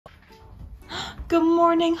Good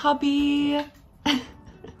morning, hubby.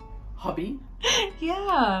 Hubby?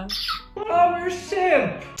 Yeah. I'm your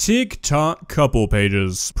simp! TikTok couple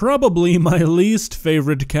pages. Probably my least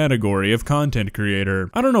favorite category of content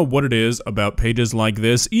creator. I don't know what it is about pages like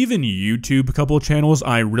this, even YouTube couple channels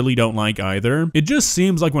I really don't like either. It just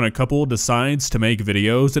seems like when a couple decides to make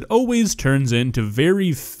videos, it always turns into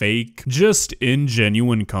very fake, just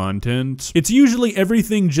ingenuine content. It's usually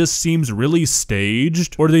everything just seems really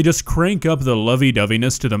staged, or they just crank up the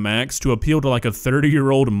lovey-doveyness to the max to appeal to like a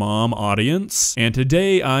 30-year-old mom audience. And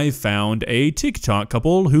today I found a TikTok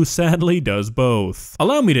couple who sadly does both.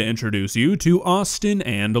 Allow me to introduce you to Austin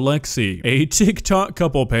and Alexi, a TikTok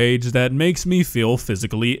couple page that makes me feel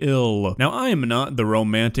physically ill. Now, I am not the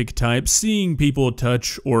romantic type. Seeing people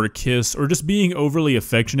touch or kiss or just being overly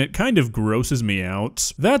affectionate kind of grosses me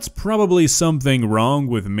out. That's probably something wrong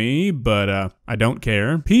with me, but I don't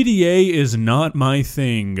care. PDA is not my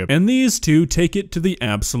thing, and these two take it to the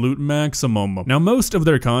absolute maximum. Now, most of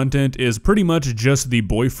their content is pretty much just the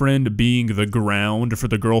boyfriend being the ground for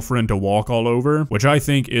the girlfriend to walk all over, which I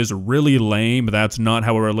think is really lame. That's not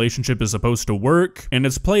how a relationship is supposed to work, and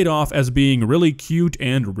it's played off as being really cute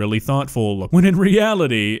and really thoughtful, when in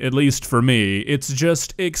reality, at least for me, it's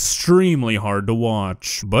just extremely hard to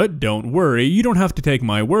watch. But don't worry, you don't have to take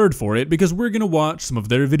my word for it, because we're gonna watch some of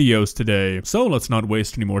their videos today. So let's not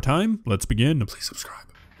waste any more time. Let's begin. Please subscribe.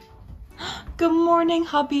 Good morning,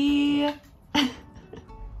 hubby.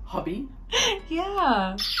 Hubby?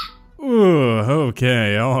 Yeah. Ooh,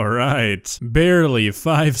 okay, alright. Barely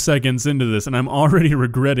 5 seconds into this and I'm already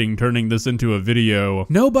regretting turning this into a video.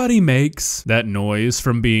 Nobody makes that noise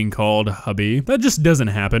from being called hubby. That just doesn't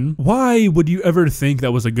happen. Why would you ever think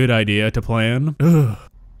that was a good idea to plan? Ugh.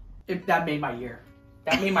 That made my year.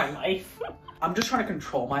 That made my life. I'm just trying to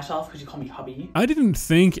control myself because you call me hubby. I didn't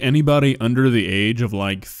think anybody under the age of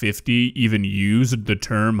like 50 even used the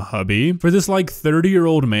term hubby. For this like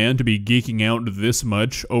 30-year-old man to be geeking out this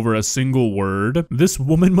much over a single word, this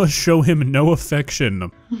woman must show him no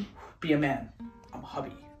affection. Be a man. I'm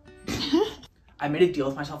hubby. I made a deal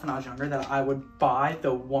with myself when I was younger that I would buy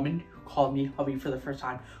the woman who called me hubby for the first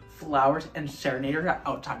time flowers and serenade her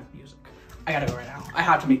outside of music. I gotta go right now. I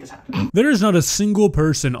have to make this happen. There is not a single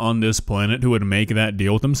person on this planet who would make that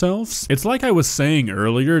deal with themselves. It's like I was saying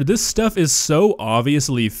earlier, this stuff is so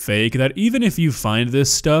obviously fake that even if you find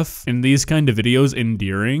this stuff in these kind of videos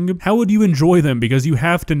endearing, how would you enjoy them? Because you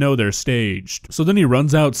have to know they're staged. So then he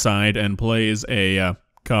runs outside and plays a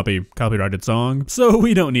copyrighted song. So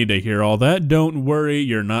we don't need to hear all that. Don't worry,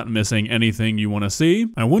 you're not missing anything you want to see.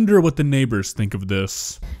 I wonder what the neighbors think of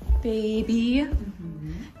this. Baby,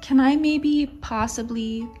 can I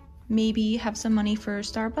possibly have some money for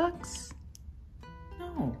Starbucks?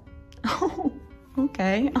 No. Oh,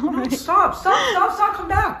 okay. All No, right. stop, come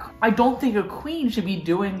back. I don't think a queen should be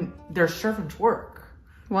doing their servant's work.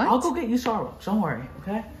 What? I'll go get you Starbucks, don't worry,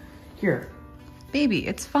 okay? Here. Baby,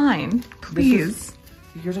 it's fine. Please.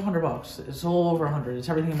 Here's $100. It's all over 100. It's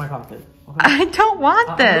everything in my pocket. Okay? I don't want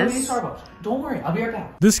I'm going to this. get Starbucks. Don't worry, I'll be right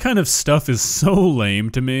back. This kind of stuff is so lame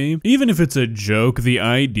to me. Even if it's a joke, the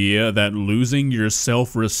idea that losing your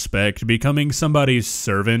self-respect, becoming somebody's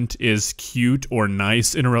servant is cute or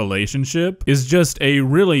nice in a relationship is just a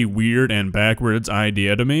really weird and backwards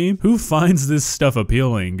idea to me. Who finds this stuff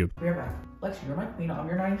appealing? Be right back. Lexi, you're my queen. I'm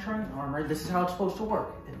your knight in shining armor. This is how it's supposed to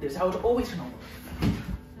work. This is how it's always going to work.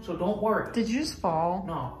 So don't worry. Did you just fall?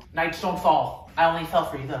 No, knights don't fall. I only fell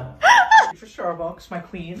for you though. For Starbucks, my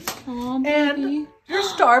queen. Aw, And baby. your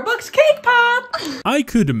Starbucks cake pop! I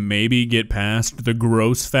could maybe get past the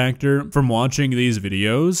gross factor from watching these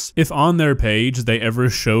videos if on their page they ever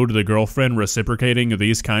showed the girlfriend reciprocating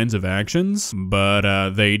these kinds of actions,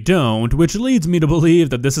 but they don't, which leads me to believe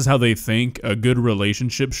that this is how they think a good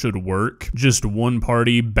relationship should work. Just one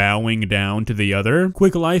party bowing down to the other.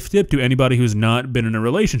 Quick life tip to anybody who's not been in a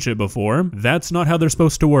relationship before, that's not how they're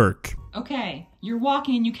supposed to work. Okay, you're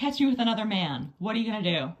walking and you catch me with another man. What are you gonna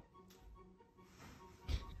do?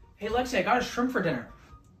 Hey Lexi, I got a shrimp for dinner.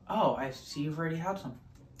 Oh, I see you've already had some.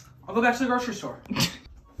 I'll go back to the grocery store.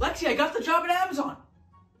 Lexi, I got the job at Amazon.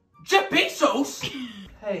 Jeff Bezos!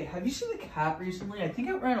 Hey, have you seen the cat recently? I think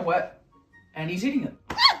it ran away. And he's eating it.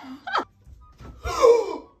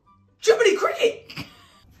 Jiminy Cricket!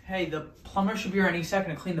 Hey, the plumber should be here any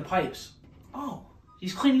second to clean the pipes. Oh,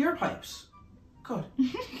 he's cleaning your pipes. Good.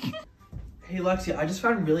 Hey Lexi, I just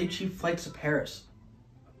found really cheap flights to Paris.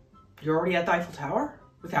 You're already at the Eiffel Tower?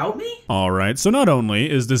 Without me? Alright, so not only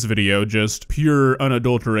is this video just pure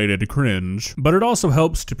unadulterated cringe, but it also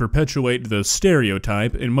helps to perpetuate the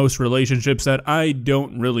stereotype in most relationships that I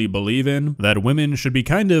don't really believe in, that women should be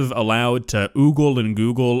kind of allowed to oogle and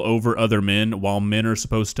google over other men while men are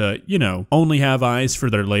supposed to, you know, only have eyes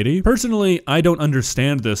for their lady. Personally, I don't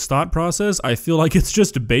understand this thought process. I feel like it's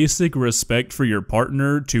just basic respect for your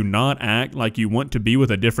partner to not act like you want to be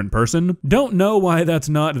with a different person. Don't know why that's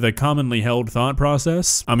not the commonly held thought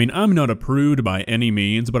process. I mean, I'm not a prude by any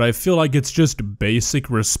means, but I feel like it's just basic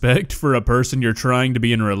respect for a person you're trying to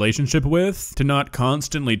be in a relationship with to not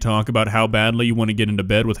constantly talk about how badly you want to get into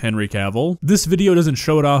bed with Henry Cavill. This video doesn't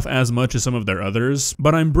show it off as much as some of their others,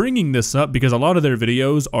 but I'm bringing this up because a lot of their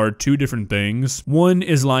videos are two different things. One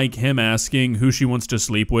is like him asking who she wants to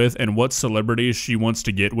sleep with and what celebrities she wants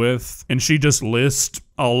to get with, and she just lists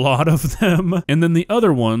a lot of them. And then the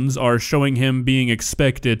other ones are showing him being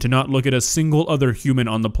expected to not look at a single other human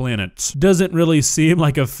on the planet. Doesn't really seem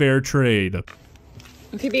like a fair trade.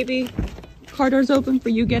 Okay, baby. Car door's open for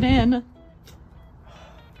you. Get in.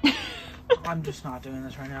 I'm just not doing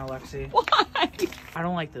this right now, Lexi. Why? I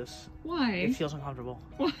don't like this. Why? It feels uncomfortable.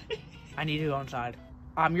 Why? I need to go inside.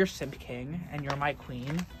 I'm your simp king, and you're my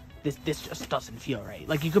queen. This just doesn't feel right.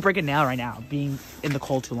 Like, you could break it now right now, being in the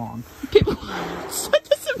cold too long. People, what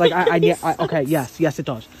does it Like, make any okay, yes, it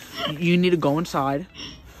does. You need to go inside,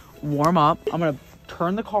 warm up. I'm gonna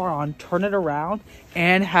turn the car on, turn it around,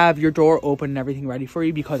 and have your door open and everything ready for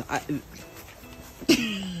you because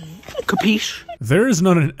capiche? There is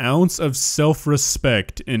not an ounce of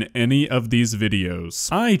self-respect in any of these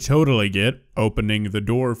videos. I totally get opening the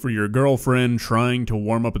door for your girlfriend, trying to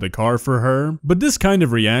warm up the car for her, but this kind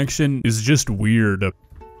of reaction is just weird.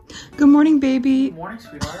 Good morning, baby. Good morning,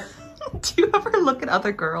 sweetheart. Do you ever look at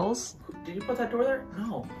other girls? Did you put that door there?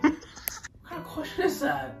 No. What kind of question is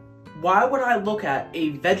that? Why would I look at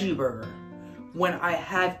a veggie burger when I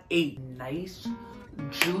have a nice,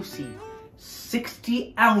 juicy,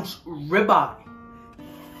 60-ounce ribeye,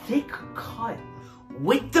 thick cut,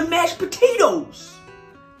 with the mashed potatoes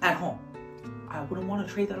at home? I wouldn't want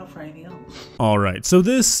to trade that up for anything else. Alright, so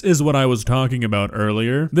this is what I was talking about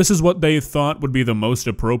earlier. This is what they thought would be the most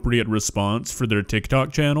appropriate response for their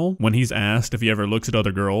TikTok channel when he's asked if he ever looks at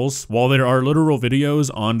other girls. While there are literal videos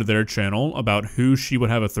on their channel about who she would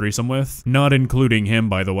have a threesome with, not including him,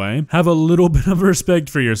 by the way. Have a little bit of respect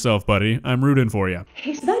for yourself, buddy. I'm rooting for you.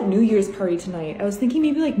 Hey, so that New Year's party tonight, I was thinking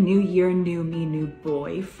maybe like New Year, new me, new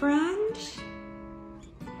boyfriend?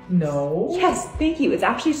 No. Yes, thank you. It's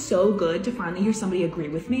actually so good to finally hear somebody agree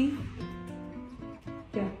with me.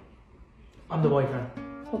 Yeah. I'm the boyfriend.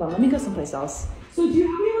 Hold on, let me go someplace else. So do you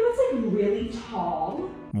have anyone that's like really tall?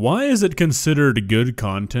 Why is it considered good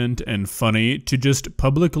content and funny to just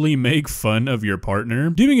publicly make fun of your partner?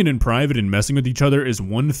 Doing it in private and messing with each other is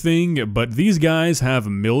one thing, but these guys have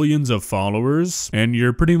millions of followers, and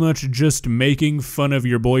you're pretty much just making fun of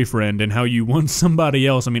your boyfriend and how you want somebody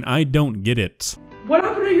else. I mean, I don't get it. What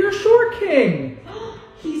happened to your short king?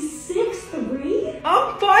 He's 6'3"?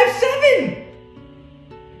 I'm 5'7".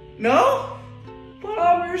 No? But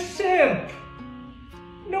I'm your simp.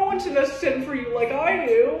 No one's gonna simp for you like I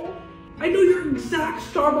do. I know your exact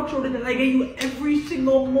Starbucks order that I get you every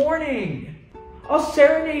single morning. I'll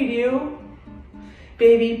serenade you.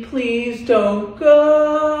 Baby, please don't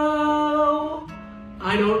go.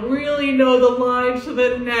 I don't really know the lines to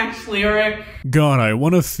the next lyric. God, I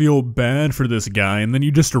want to feel bad for this guy, and then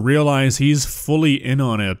you just realize he's fully in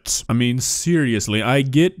on it. I mean, seriously, I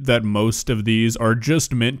get that most of these are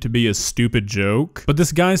just meant to be a stupid joke, but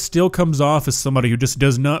this guy still comes off as somebody who just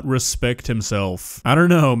does not respect himself. I don't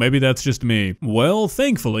know, maybe that's just me. Well,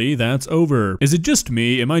 thankfully, that's over. Is it just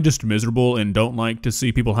me? Am I just miserable and don't like to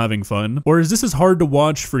see people having fun? Or is this as hard to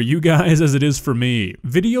watch for you guys as it is for me?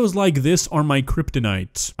 Videos like this are my kryptonite.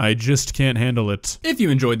 I just can't handle it. If you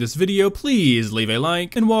enjoyed this video, please leave a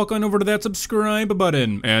like and walk on over to that subscribe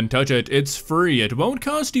button and touch it. It's free. It won't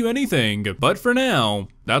cost you anything. But for now,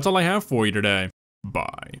 that's all I have for you today.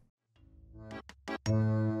 Bye.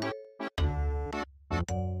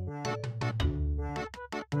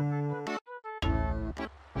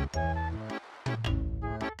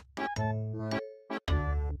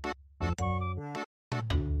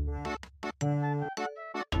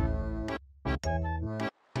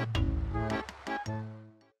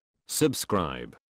 Subscribe.